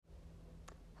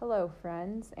Hello,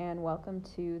 friends, and welcome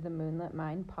to the Moonlit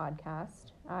Mind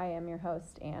podcast. I am your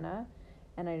host, Anna,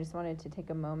 and I just wanted to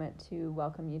take a moment to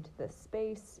welcome you to this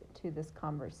space, to this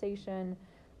conversation.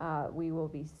 We will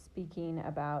be speaking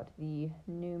about the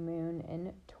new moon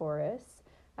in Taurus,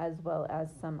 as well as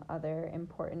some other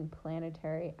important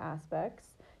planetary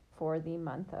aspects for the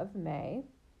month of May.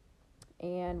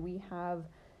 And we have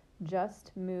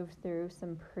just moved through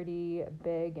some pretty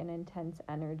big and intense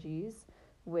energies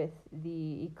with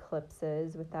the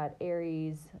eclipses, with that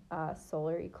Aries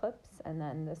solar eclipse and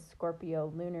then the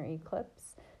Scorpio lunar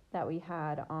eclipse that we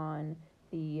had on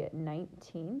the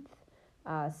 19th.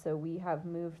 So we have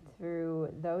moved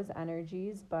through those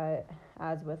energies, but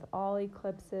as with all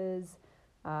eclipses,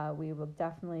 we will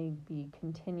definitely be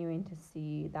continuing to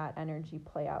see that energy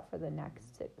play out for the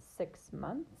next 6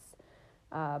 months.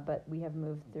 But we have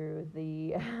moved through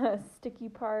the sticky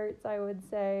parts, I would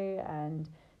say, and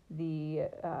the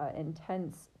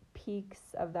intense peaks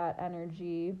of that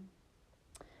energy,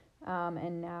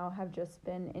 and now have just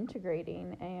been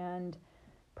integrating and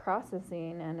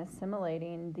processing and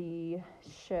assimilating the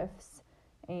shifts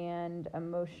and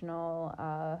emotional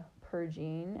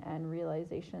purging and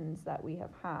realizations that we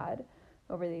have had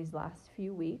over these last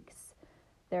few weeks.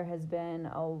 There has been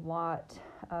a lot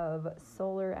of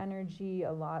solar energy,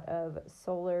 a lot of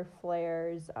solar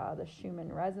flares. The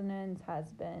Schumann resonance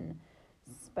has been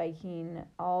spiking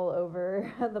all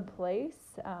over the place.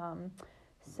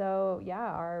 So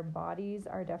our bodies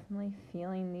are definitely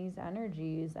feeling these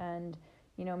energies. And,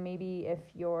 maybe if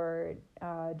you're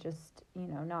just,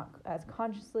 not as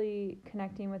consciously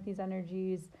connecting with these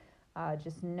energies,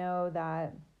 just know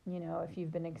that, if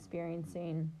you've been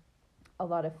experiencing a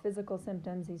lot of physical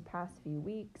symptoms these past few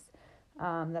weeks,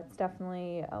 that's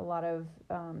definitely a lot of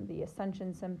the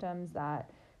ascension symptoms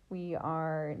that we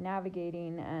are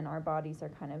navigating and our bodies are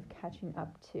kind of catching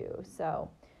up to. So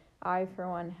I, for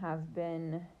one, have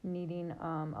been needing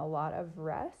a lot of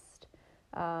rest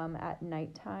at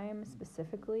nighttime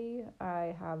specifically.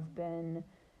 I have been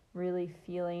really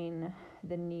feeling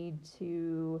the need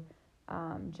to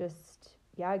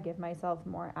give myself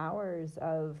more hours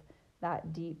of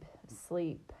that deep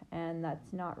sleep, and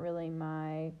that's not really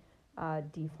my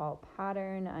default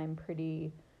pattern. I'm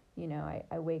pretty,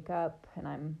 I wake up and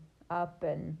I'm up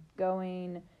and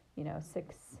going,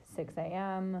 6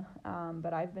 a.m.,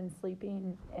 but I've been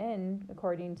sleeping in,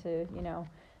 according to,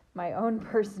 my own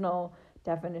personal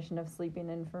definition of sleeping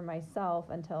in for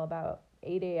myself, until about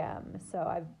 8 a.m. So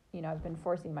I've been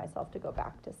forcing myself to go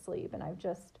back to sleep, and I've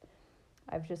just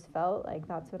felt like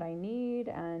that's what I need,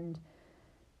 and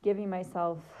giving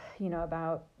myself,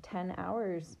 about 10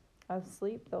 hours of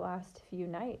sleep the last few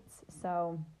nights.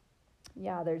 So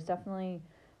there's definitely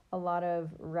a lot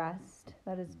of rest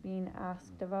that is being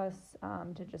asked of us,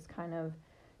 to just kind of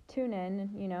tune in,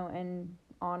 and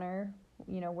honor,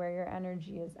 where your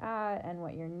energy is at and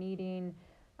what you're needing.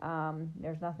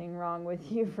 There's nothing wrong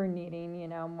with you for needing,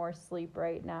 more sleep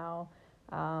right now.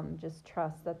 Just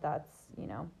trust that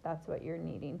that's what you're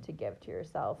needing to give to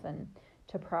yourself and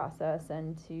to process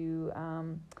and to,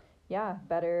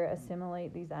 better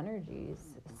assimilate these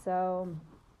energies. So,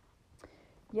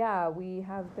 we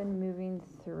have been moving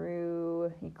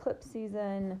through eclipse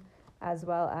season, as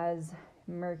well as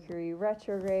Mercury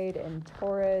retrograde in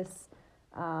Taurus.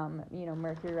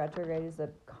 Mercury retrograde is a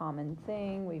common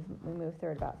thing. We move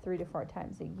through it about 3 to 4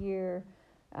 times a year,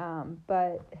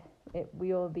 but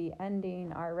we will be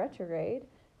ending our retrograde,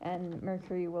 and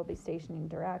Mercury will be stationing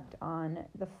direct on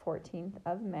the 14th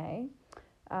of May.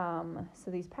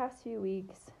 So these past few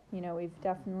weeks, we've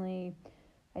definitely,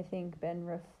 I think, been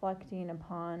reflecting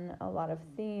upon a lot of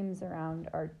themes around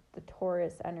the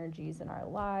Taurus energies in our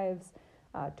lives.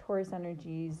 Taurus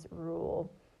energies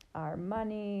rule our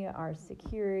money, our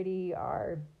security,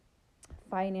 our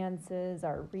finances,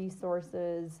 our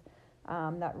resources.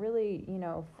 That really,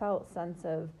 felt sense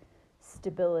of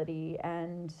stability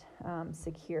and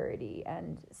security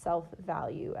and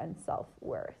self-value and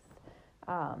self-worth.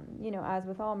 As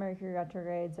with all Mercury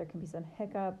retrogrades, there can be some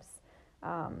hiccups,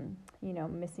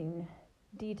 missing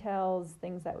details,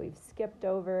 things that we've skipped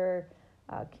over,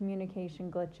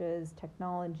 communication glitches,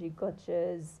 technology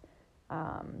glitches,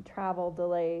 travel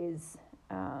delays.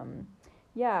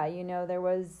 There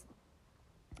was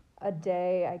a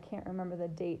day, I can't remember the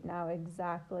date now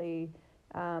exactly,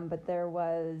 but there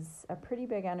was a pretty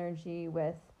big energy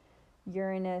with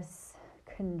Uranus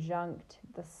conjunct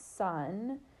the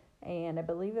sun, and I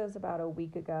believe it was about a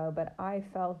week ago, but I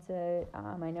felt it.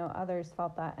 I know others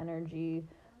felt that energy,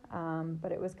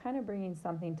 but it was kind of bringing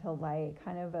something to light,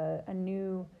 kind of a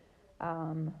new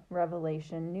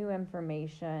revelation, new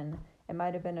information. It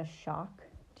might have been a shock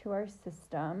to our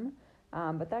system.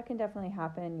 But that can definitely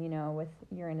happen, with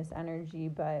Uranus energy,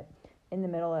 but in the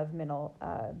middle of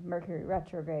Mercury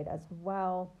retrograde as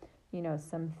well.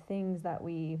 Some things that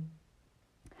we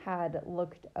had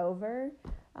looked over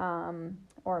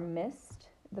or missed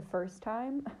the first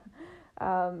time.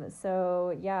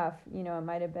 So yeah, it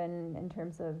might have been in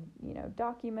terms of,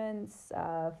 documents,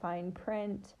 fine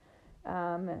print,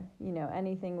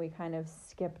 anything we kind of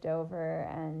skipped over.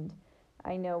 And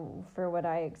I know for what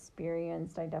I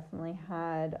experienced, I definitely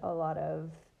had a lot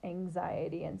of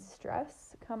anxiety and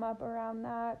stress come up around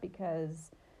that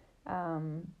because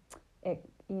it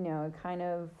kind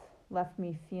of left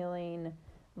me feeling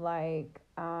like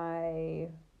I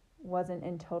wasn't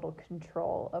in total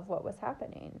control of what was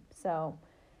happening. So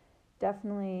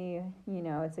definitely,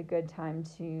 it's a good time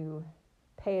to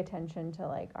pay attention to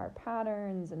like our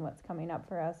patterns and what's coming up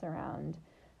for us around,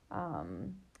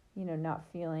 not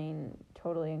feeling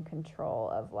totally in control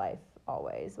of life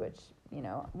always, which,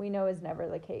 we know is never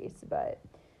the case, but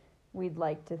we'd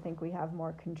like to think we have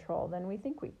more control than we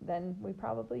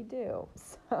probably do.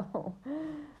 So,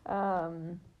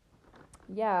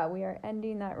 yeah, we are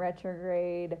ending that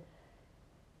retrograde,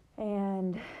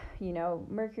 and,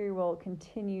 Mercury will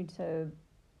continue to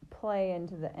play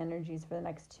into the energies for the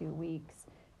next 2 weeks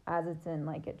as it's in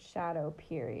like its shadow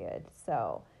period.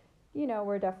 So,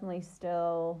 we're definitely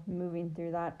still moving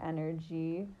through that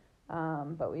energy,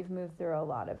 but we've moved through a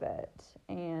lot of it.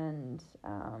 And,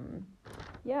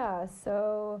 yeah,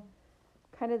 so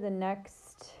kind of the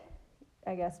next,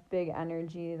 I guess, big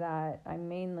energy that I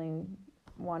mainly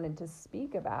wanted to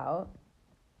speak about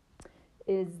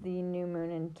is the new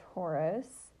moon in Taurus.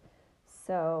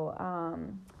 So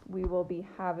we will be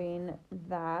having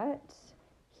that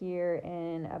here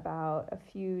in about a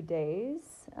few days.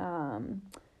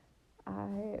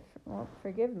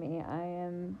 Forgive me, I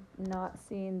am not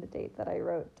seeing the date that I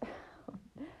wrote down.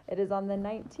 It is on the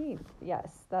 19th.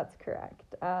 Yes, that's correct.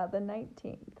 The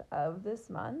 19th of this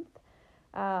month.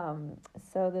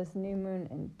 So this new moon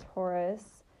in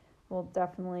Taurus will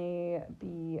definitely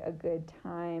be a good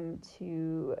time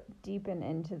to deepen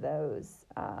into those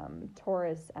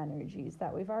Taurus energies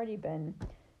that we've already been,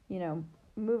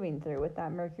 moving through with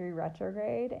that Mercury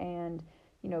retrograde and,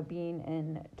 being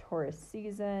in Taurus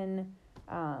season.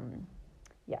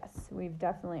 Yes, we've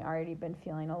definitely already been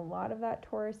feeling a lot of that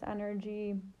Taurus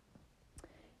energy.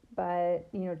 But,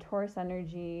 Taurus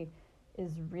energy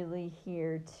is really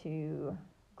here to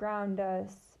ground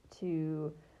us,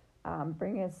 to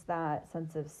bring us that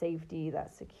sense of safety,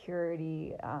 that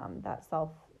security, that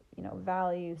self,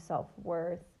 value,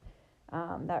 self-worth,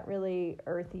 that really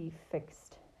earthy,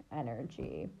 fixed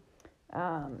energy.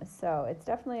 So it's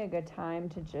definitely a good time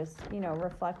to just,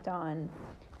 reflect on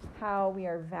how we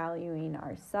are valuing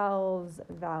ourselves,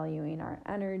 valuing our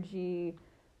energy.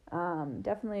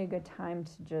 Definitely a good time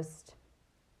to just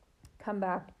come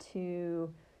back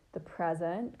to the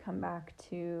present, come back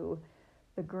to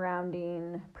the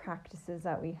grounding practices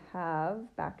that we have,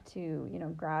 back to,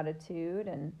 gratitude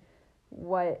and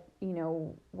what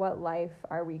life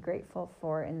are we grateful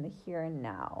for in the here and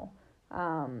now.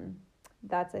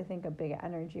 That's, I think, a big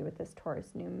energy with this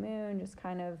Taurus new moon, just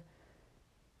kind of,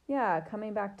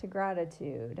 coming back to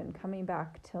gratitude and coming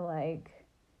back to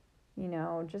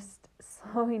just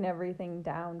slowing everything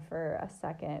down for a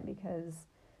second, because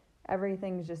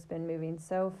everything's just been moving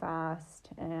so fast,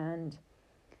 and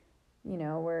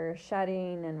we're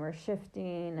shedding and we're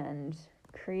shifting and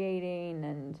creating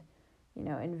and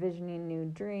envisioning new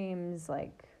dreams.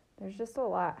 Like, there's just a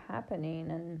lot happening.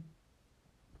 And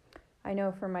I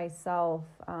know for myself,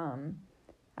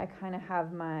 I kind of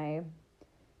have my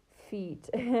feet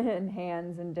and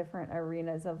hands in different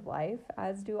arenas of life,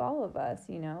 as do all of us.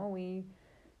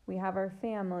 We have our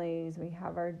families, we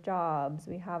have our jobs,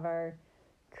 we have our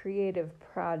creative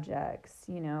projects,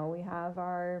 we have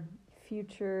our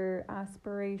future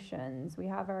aspirations, we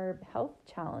have our health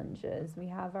challenges, we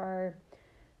have our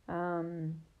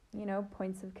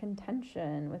points of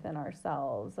contention within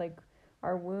ourselves, like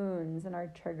our wounds and our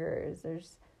triggers.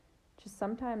 There's just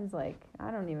sometimes I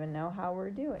don't even know how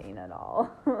we're doing at all.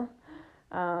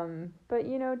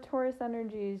 But Taurus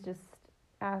energy is just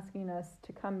asking us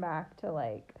to come back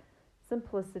to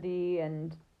simplicity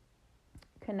and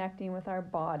connecting with our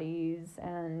bodies.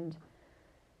 And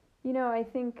I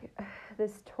think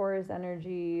this Taurus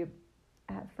energy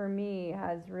for me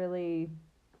has really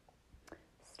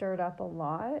stirred up a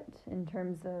lot in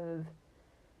terms of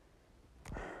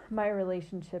my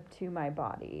relationship to my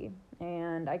body.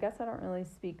 And I guess I don't really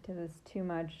speak to this too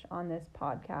much on this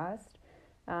podcast,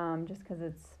 just because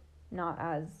it's not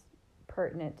as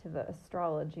pertinent to the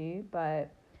astrology.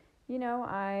 But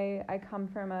I come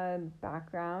from a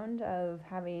background of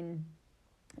having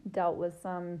dealt with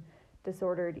some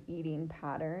disordered eating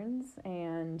patterns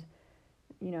and,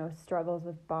 struggles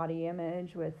with body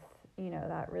image, with,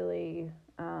 that really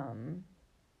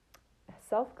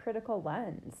self-critical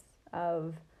lens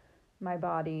of my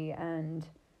body and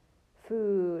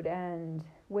food and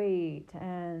weight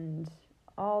and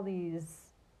all these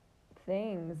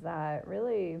things that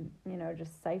really,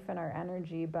 just siphon our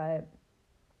energy, but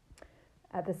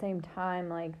at the same time,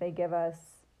 like, they give us,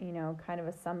 kind of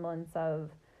a semblance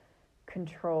of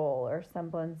control or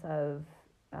semblance of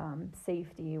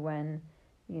safety when,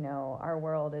 our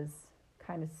world is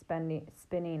kind of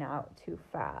spinning out too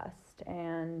fast.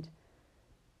 And,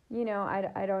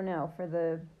 I don't know, for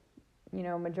the,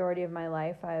 majority of my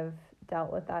life, I've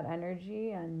dealt with that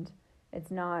energy, and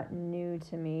it's not new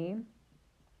to me.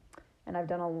 And I've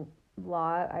done a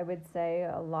lot, I would say,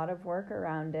 a lot of work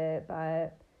around it,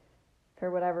 but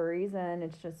for whatever reason,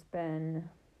 it's just been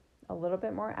a little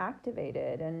bit more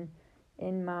activated and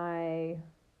in my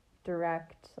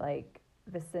direct,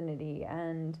 vicinity.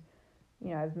 And,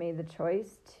 I've made the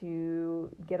choice to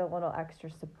get a little extra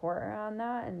support around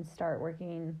that and start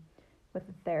working with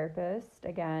a therapist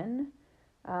again.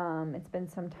 It's been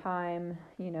some time,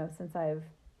 since I've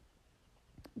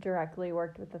directly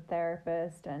worked with a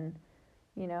therapist, and,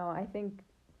 I think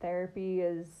therapy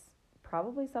is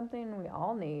probably something we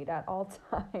all need at all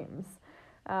times.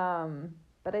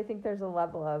 But I think there's a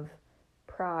level of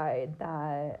pride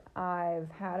that I've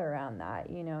had around that,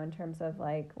 in terms of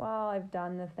I've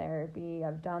done the therapy,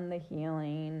 I've done the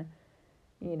healing,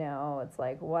 it's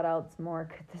like, what else more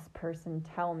could this person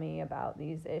tell me about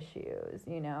these issues?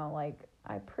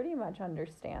 I pretty much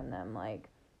understand them,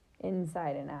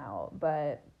 inside and out.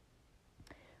 But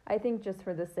I think just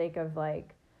for the sake of,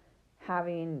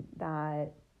 having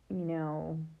that,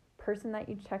 person that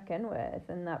you check in with,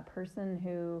 and that person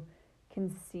who can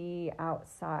see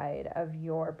outside of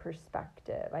your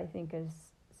perspective, I think is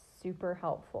super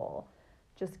helpful.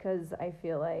 Just because I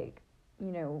feel like,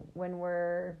 when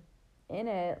we're in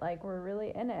it, we're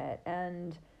really in it,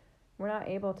 and we're not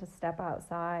able to step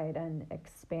outside and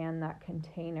expand that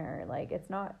container. It's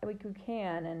not, we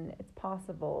can, and it's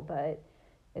possible, but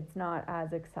it's not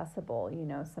as accessible,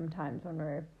 sometimes when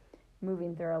we're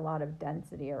moving through a lot of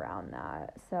density around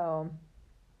that. So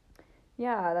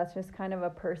yeah, that's just kind of a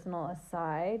personal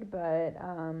aside, but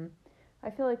I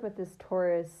feel like with this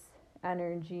Taurus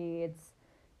energy, it's,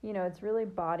 it's really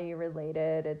body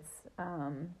related, it's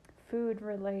food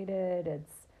related,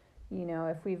 it's,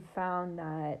 if we've found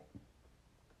that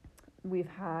we've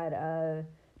had a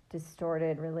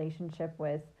distorted relationship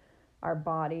with our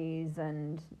bodies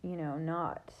and,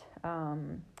 not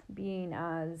being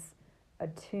as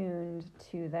attuned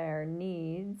to their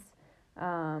needs,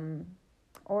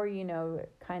 or,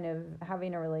 kind of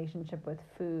having a relationship with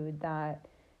food that,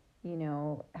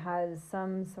 has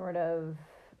some sort of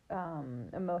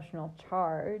emotional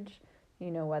charge,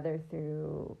 whether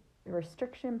through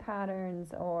restriction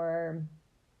patterns or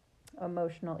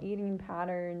emotional eating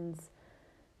patterns.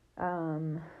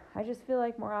 I just feel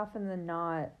like more often than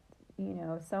not,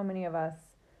 so many of us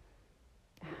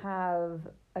have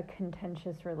a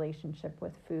contentious relationship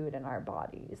with food and our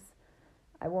bodies.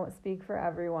 I won't speak for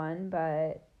everyone,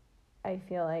 but I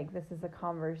feel like this is a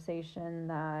conversation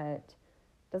that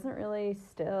doesn't really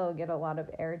still get a lot of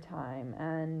airtime.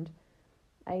 And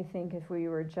I think if we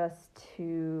were just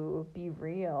to be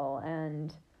real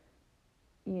and,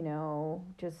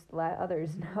 just let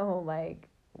others know,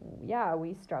 yeah,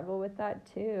 we struggle with that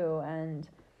too. And,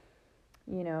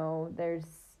 there's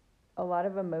a lot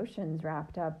of emotions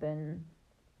wrapped up in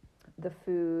the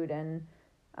food and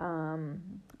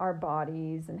our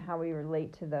bodies and how we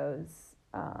relate to those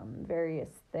various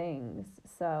things.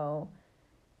 So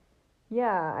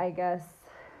yeah, I guess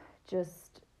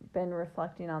just been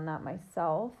reflecting on that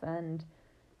myself and,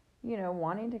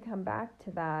 wanting to come back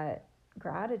to that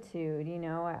gratitude.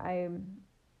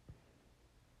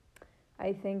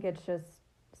 I think it's just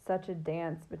such a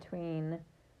dance between,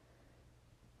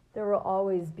 there will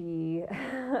always be,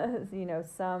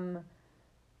 some,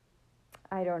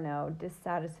 I don't know,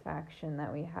 dissatisfaction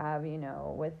that we have,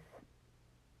 with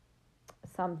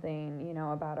something,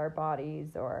 about our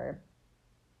bodies, or,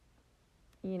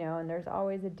 and there's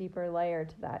always a deeper layer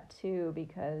to that too,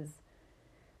 because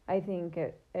I think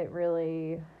it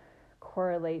really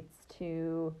correlates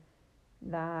to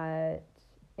that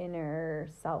inner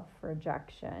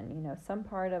self-rejection, some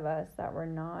part of us that we're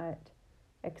not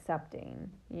accepting,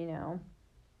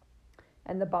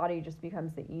 and the body just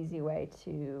becomes the easy way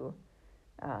to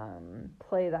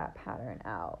play that pattern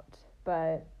out.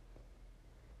 But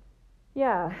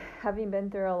yeah, having been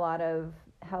through a lot of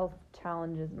health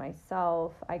challenges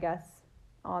myself, I guess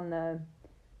on the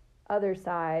other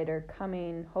side, or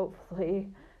coming hopefully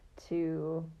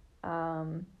to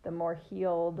the more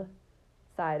healed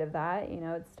side of that,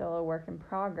 it's still a work in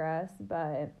progress,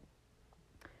 but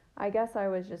I guess I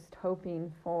was just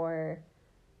hoping for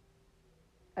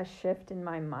a shift in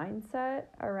my mindset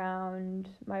around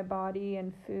my body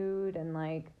and food, and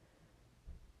like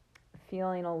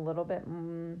feeling a little bit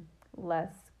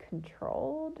less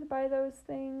controlled by those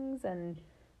things, and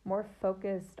more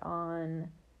focused on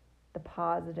the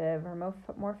positive, or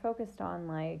more focused on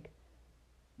like,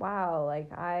 wow,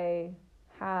 like I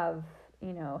have,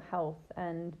 health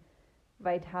and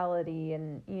vitality,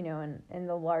 and, in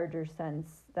the larger sense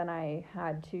than I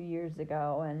had 2 years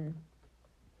ago. And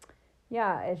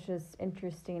yeah, it's just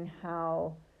interesting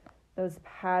how those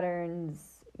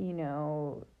patterns,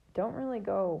 don't really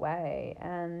go away.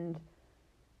 And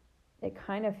it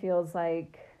kind of feels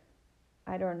like,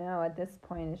 I don't know, at this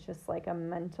point, it's just like a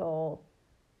mental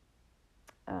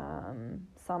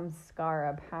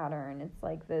samskara pattern. It's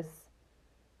like this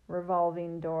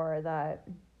revolving door that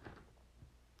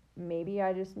maybe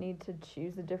I just need to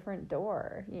choose a different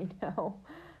door,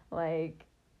 Like,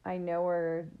 I know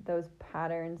where those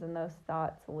patterns and those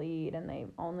thoughts lead, and they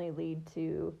only lead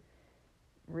to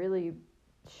really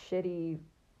shitty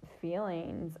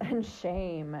feelings and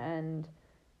shame, and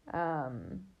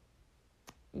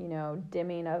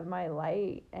dimming of my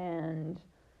light, and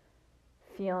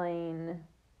feeling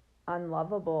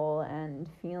unlovable, and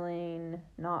feeling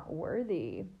not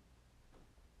worthy.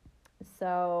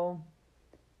 So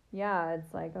yeah,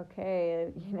 it's like,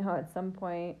 okay, at some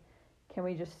point, can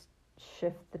we just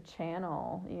shift the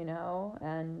channel,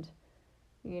 and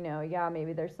yeah,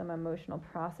 maybe there's some emotional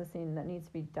processing that needs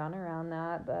to be done around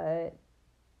that, but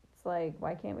it's like,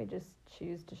 why can't we just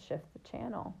choose to shift the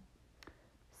channel?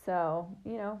 So,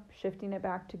 shifting it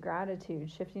back to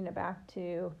gratitude, shifting it back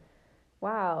to,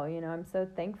 wow, I'm so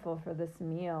thankful for this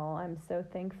meal. I'm so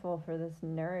thankful for this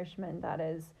nourishment that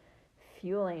is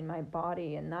fueling my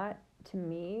body. And that, to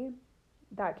me,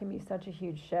 that can be such a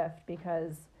huge shift,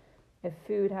 because if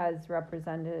food has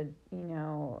represented,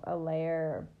 a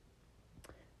layer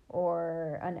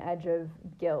or an edge of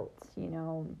guilt,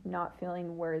 not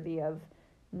feeling worthy of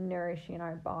nourishing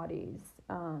our bodies,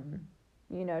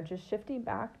 just shifting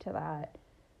back to that,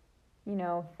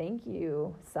 thank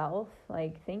you, self.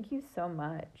 Like, thank you so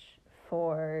much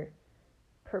for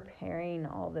preparing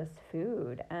all this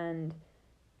food and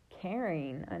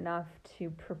caring enough to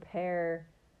prepare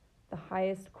the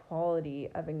highest quality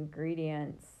of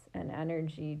ingredients and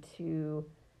energy to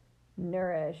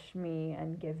nourish me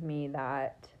and give me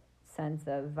that sense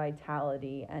of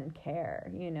vitality and care,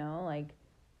 like,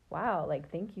 wow, like,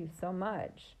 thank you so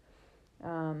much.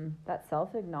 That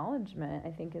self-acknowledgement,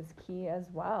 I think, is key as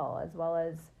well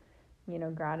as,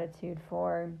 gratitude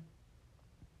for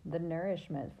the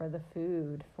nourishment, for the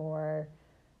food, for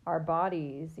our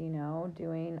bodies,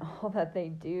 doing all that they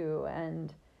do.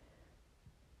 And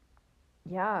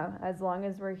yeah, as long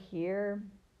as we're here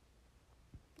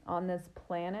on this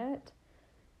planet,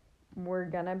 we're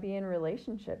gonna be in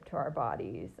relationship to our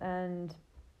bodies. And,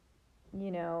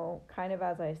 kind of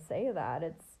as I say that,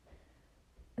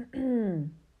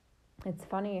 it's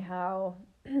funny how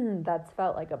that's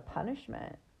felt like a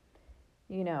punishment.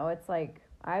 It's like,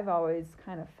 I've always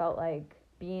kind of felt like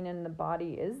being in the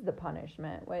body is the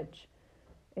punishment, which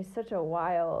is such a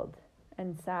wild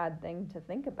and sad thing to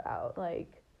think about.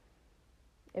 Like,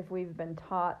 if we've been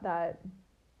taught that,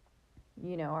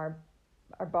 our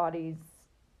bodies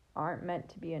aren't meant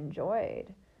to be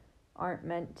enjoyed, aren't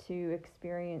meant to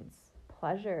experience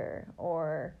pleasure,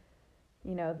 or,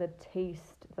 the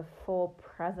taste, the full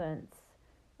presence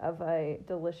of a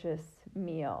delicious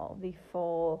meal, the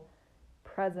full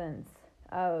presence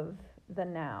of the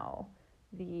now,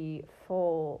 the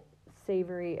full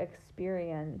savory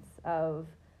experience of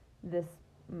this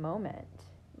moment.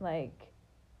 Like,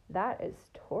 that is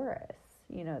Taurus,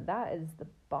 that is the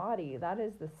body, that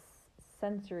is the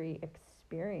sensory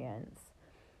experience.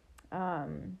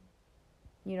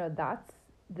 That's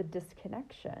the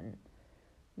disconnection,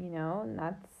 and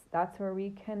that's where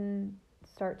we can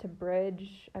start to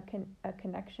bridge a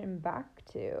connection back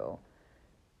to.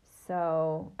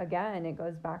 So again, it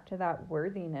goes back to that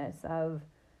worthiness of,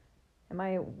 am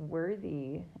I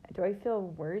worthy? Do I feel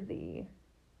worthy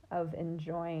of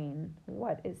enjoying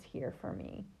what is here for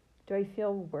me? Do I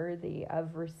feel worthy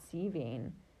of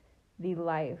receiving the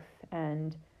life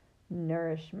and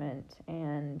nourishment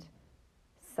and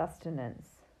sustenance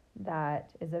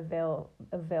that is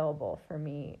available for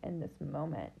me in this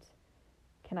moment?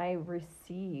 Can I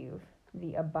receive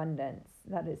the abundance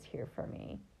that is here for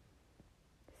me.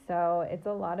 So it's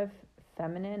a lot of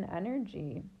feminine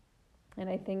energy. And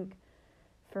I think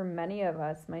for many of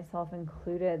us, myself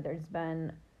included, there's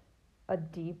been a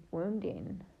deep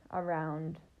wounding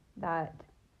around that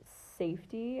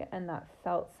safety and that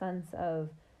felt sense of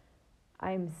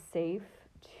I'm safe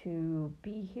to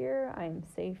be here. I'm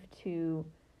safe to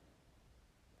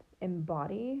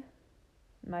embody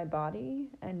my body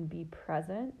and be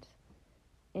present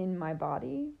in my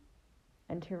body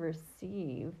and to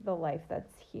receive the life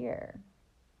that's here.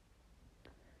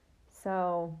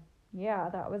 So, yeah,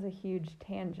 that was a huge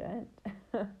tangent.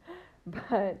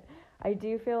 But I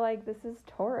do feel like this is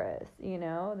Taurus,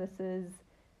 this is,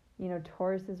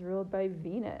 Taurus is ruled by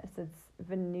Venus. It's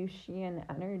Venusian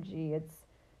energy. It's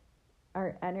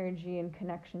our energy and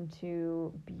connection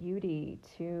to beauty,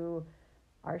 to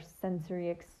our sensory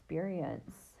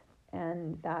experience.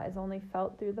 And that is only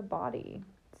felt through the body.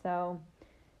 So,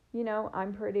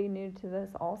 I'm pretty new to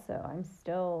this also. I'm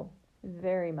still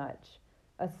very much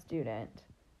a student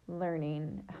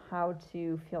learning how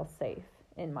to feel safe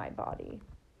in my body.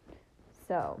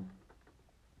 So,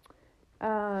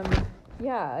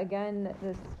 again,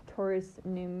 this Taurus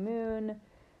New Moon,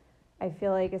 I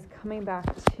feel like is coming back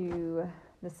to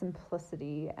the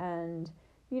simplicity. And,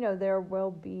 there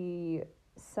will be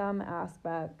some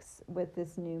aspects with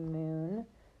this new moon.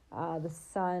 The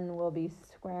sun will be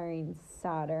squaring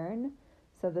Saturn.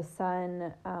 So the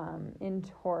sun in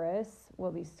Taurus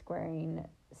will be squaring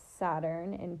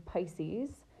Saturn in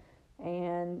Pisces.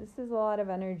 And this is a lot of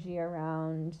energy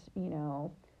around,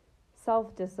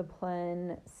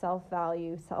 self-discipline,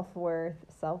 self-value, self-worth,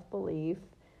 self-belief,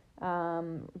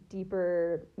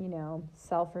 deeper,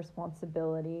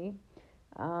 self-responsibility.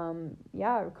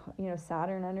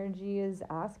 Saturn energy is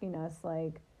asking us,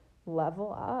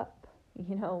 level up,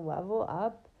 level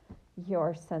up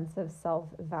your sense of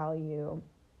self-value.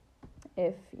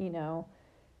 If,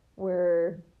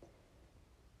 we're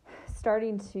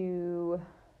starting to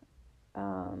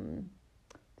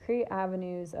create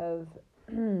avenues of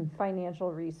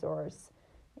financial resource,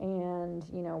 and,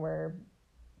 we're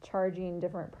charging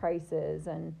different prices,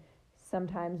 and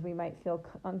sometimes we might feel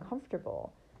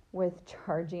uncomfortable with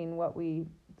charging what we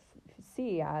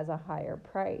see as a higher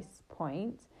price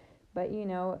point. But,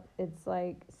 it's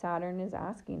like Saturn is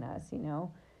asking us,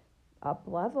 up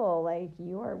level,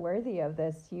 you are worthy of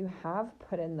this. You have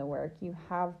put in the work. You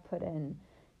have put in,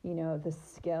 the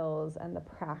skills and the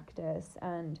practice,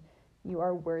 and you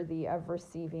are worthy of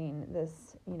receiving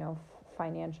this,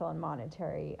 financial and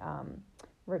monetary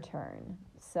return.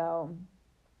 So,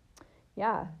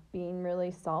 being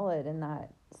really solid in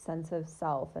that sense of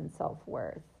self and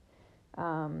self-worth.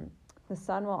 The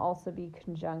sun will also be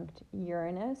conjunct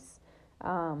Uranus,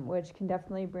 which can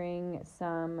definitely bring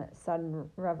some sudden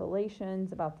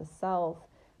revelations about the self,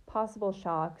 possible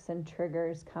shocks and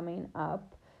triggers coming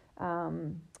up.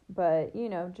 But,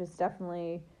 just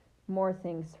definitely more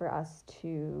things for us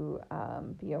to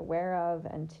be aware of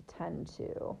and to tend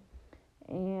to.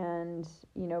 And,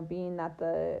 being that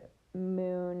the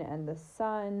moon and the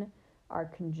sun are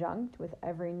conjunct with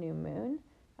every new moon,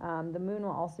 the moon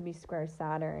will also be square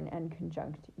Saturn and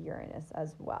conjunct Uranus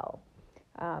as well.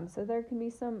 So there can be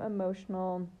some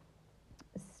emotional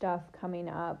stuff coming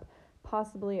up,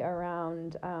 possibly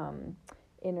around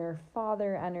inner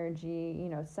father energy.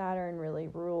 Saturn really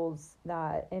rules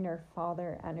that inner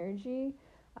father energy.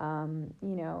 And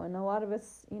a lot of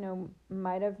us,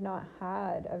 might have not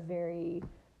had a very,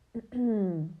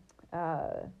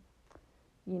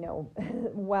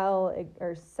 well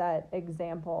or set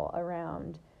example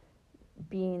around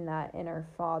being that inner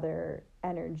father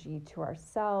energy to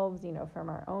ourselves, from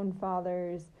our own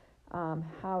fathers,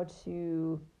 how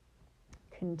to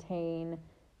contain,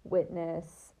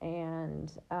 witness,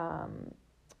 and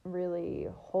really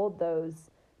hold those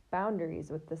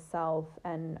boundaries with the self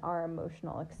and our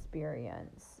emotional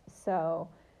experience. So,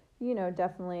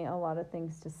 definitely a lot of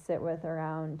things to sit with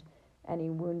around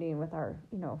any wounding with our,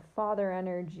 father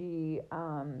energy,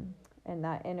 and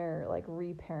that inner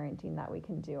reparenting that we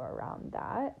can do around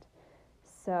that.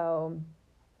 So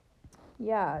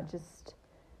just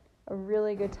a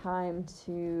really good time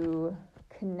to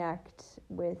connect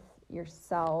with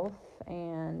yourself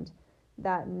and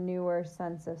that newer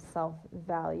sense of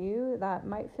self-value that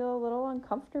might feel a little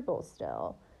uncomfortable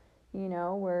still.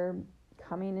 We're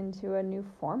coming into a new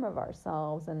form of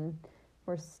ourselves, and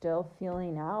we're still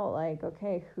feeling out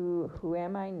okay, who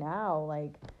am I now?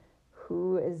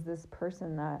 Who is this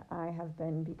person that I have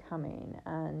been becoming?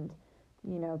 And,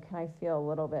 can I feel a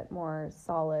little bit more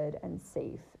solid and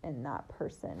safe in that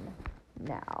person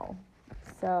now?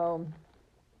 So,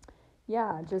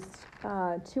 just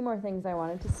two more things I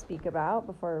wanted to speak about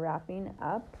before wrapping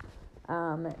up.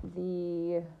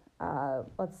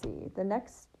 Let's see, the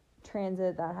next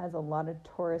transit that has a lot of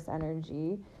Taurus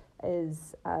energy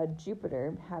is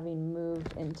Jupiter having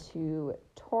moved into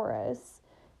Taurus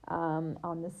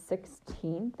on the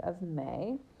 16th of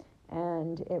May,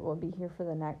 and it will be here for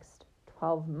the next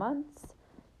 12 months,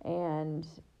 and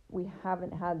we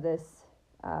haven't had this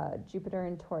Jupiter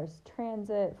in Taurus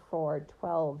transit for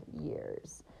 12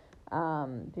 years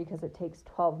because it takes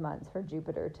 12 months for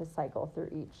Jupiter to cycle through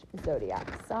each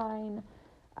zodiac sign.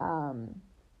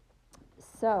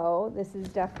 So this is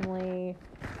definitely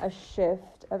a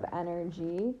shift of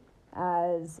energy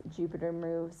as Jupiter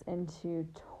moves into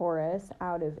Taurus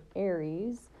out of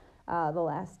Aries the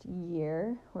last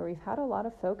year, where we've had a lot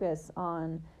of focus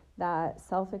on that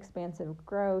self-expansive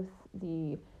growth,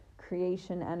 the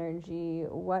creation energy,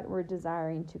 what we're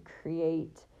desiring to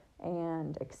create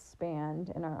and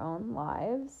expand in our own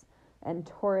lives. And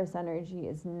Taurus energy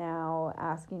is now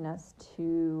asking us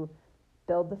to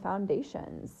build the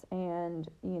foundations and,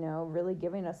 really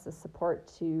giving us the support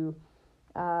to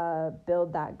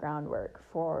build that groundwork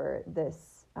for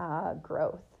this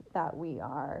growth that we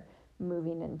are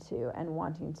moving into and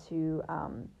wanting to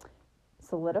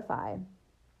solidify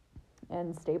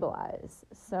and stabilize.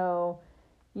 So,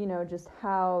 just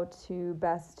how to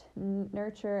best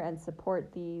nurture and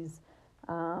support these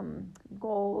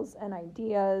goals and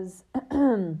ideas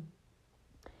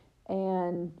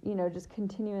and, just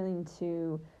continuing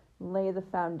to lay the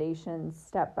foundation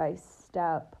step by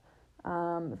step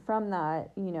from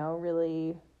that,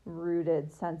 really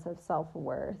rooted sense of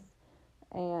self-worth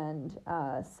and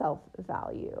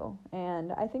self-value.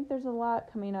 And I think there's a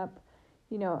lot coming up,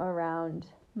 around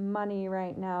money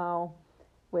right now,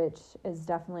 which is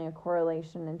definitely a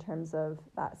correlation in terms of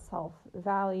that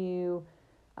self-value,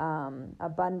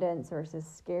 abundance versus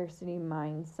scarcity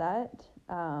mindset.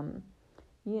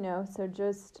 So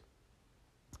just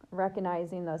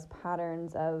recognizing those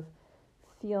patterns of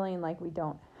feeling like we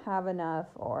don't have enough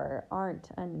or aren't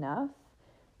enough,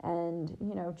 and,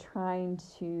 trying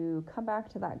to come back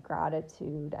to that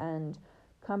gratitude and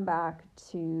come back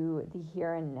to the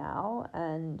here and now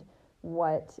and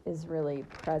what is really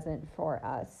present for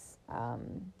us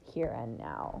here and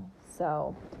now.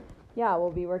 So,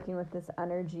 we'll be working with this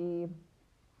energy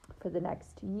for the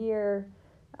next year.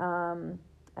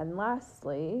 And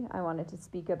lastly, I wanted to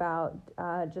speak about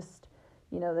just,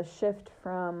 the shift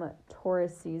from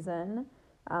Taurus season.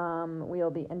 We'll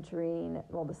be entering,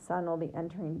 the sun will be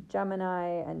entering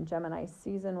Gemini, and Gemini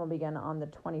season will begin on the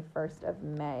 21st of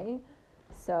May.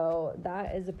 So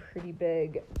that is a pretty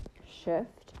big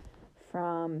shift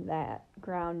from that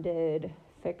grounded,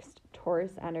 fixed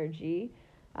Taurus energy,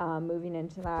 moving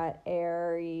into that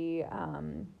airy,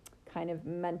 kind of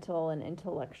mental and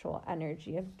intellectual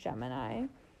energy of Gemini.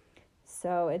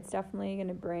 So it's definitely going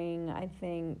to bring, I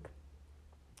think,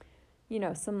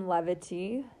 some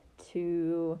levity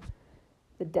to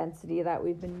the density that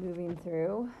we've been moving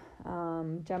through.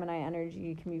 Gemini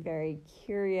energy can be very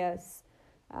curious,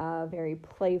 very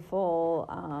playful.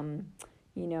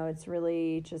 It's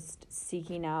really just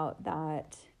seeking out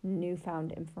that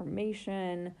newfound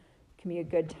information. It can be a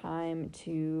good time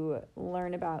to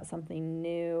learn about something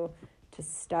new, to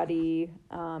study,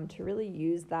 to really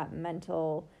use that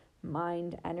mental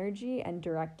mind energy and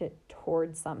direct it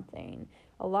towards something.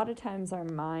 A lot of times our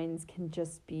minds can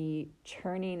just be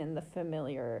churning in the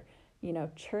familiar,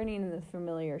 churning in the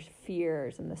familiar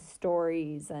fears and the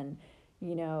stories and,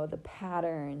 the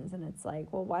patterns. And it's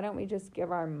like, well, why don't we just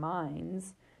give our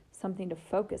minds something to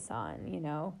focus on,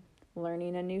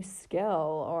 learning a new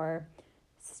skill or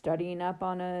studying up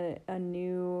on an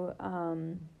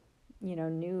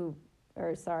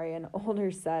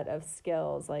older set of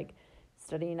skills, like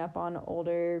studying up on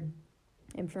older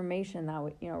information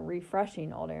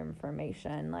refreshing older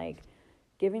information, like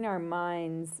giving our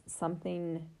minds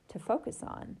something to focus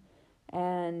on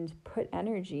and put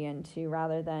energy into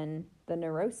rather than the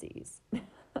neuroses.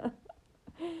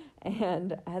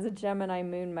 And as a Gemini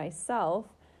moon myself,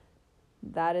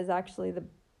 that is actually the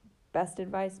best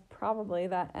advice probably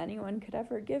that anyone could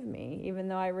ever give me, even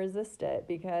though I resist it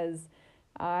because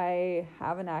I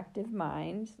have an active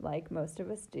mind like most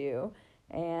of us do.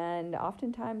 And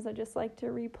oftentimes I just like to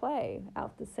replay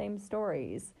out the same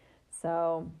stories.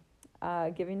 So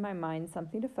giving my mind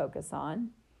something to focus on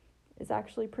is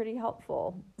actually pretty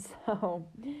helpful. So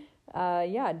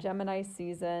Gemini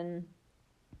season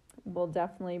will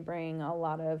definitely bring a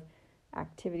lot of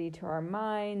activity to our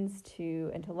minds,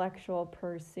 to intellectual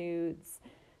pursuits.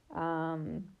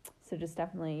 So just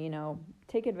definitely,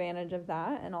 take advantage of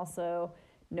that, and also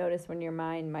notice when your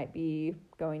mind might be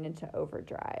going into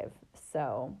overdrive.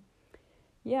 So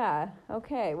yeah,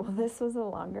 okay. Well, this was a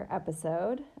longer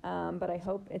episode, but I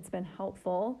hope it's been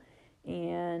helpful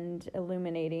and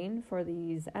illuminating for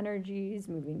these energies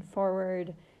moving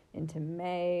forward into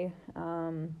May.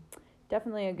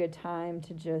 Definitely a good time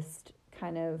to just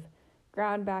kind of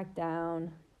ground back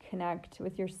down, connect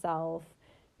with yourself,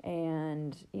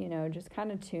 and, just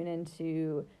kind of tune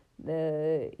into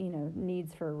the,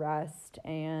 needs for rest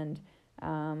and,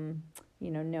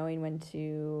 knowing when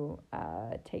to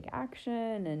take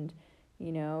action and,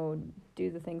 do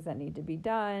the things that need to be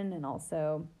done, and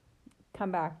also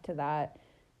come back to that,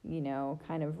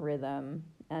 kind of rhythm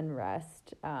and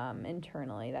rest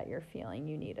internally that you're feeling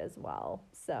you need as well.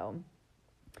 So,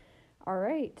 all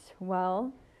right.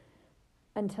 Well,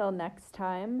 until next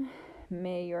time,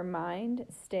 may your mind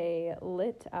stay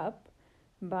lit up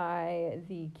by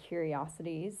the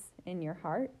curiosities in your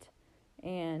heart,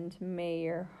 and may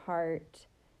your heart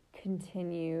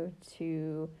continue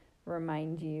to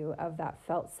remind you of that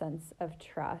felt sense of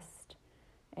trust,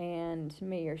 and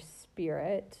may your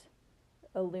spirit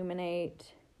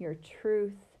illuminate your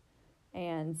truth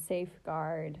and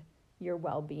safeguard your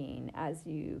well-being as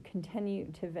you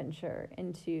continue to venture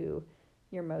into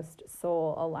your most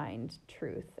soul-aligned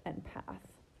truth and path.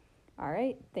 All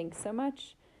right, thanks so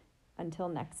much. Until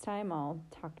next time, I'll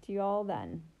talk to you all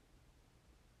then.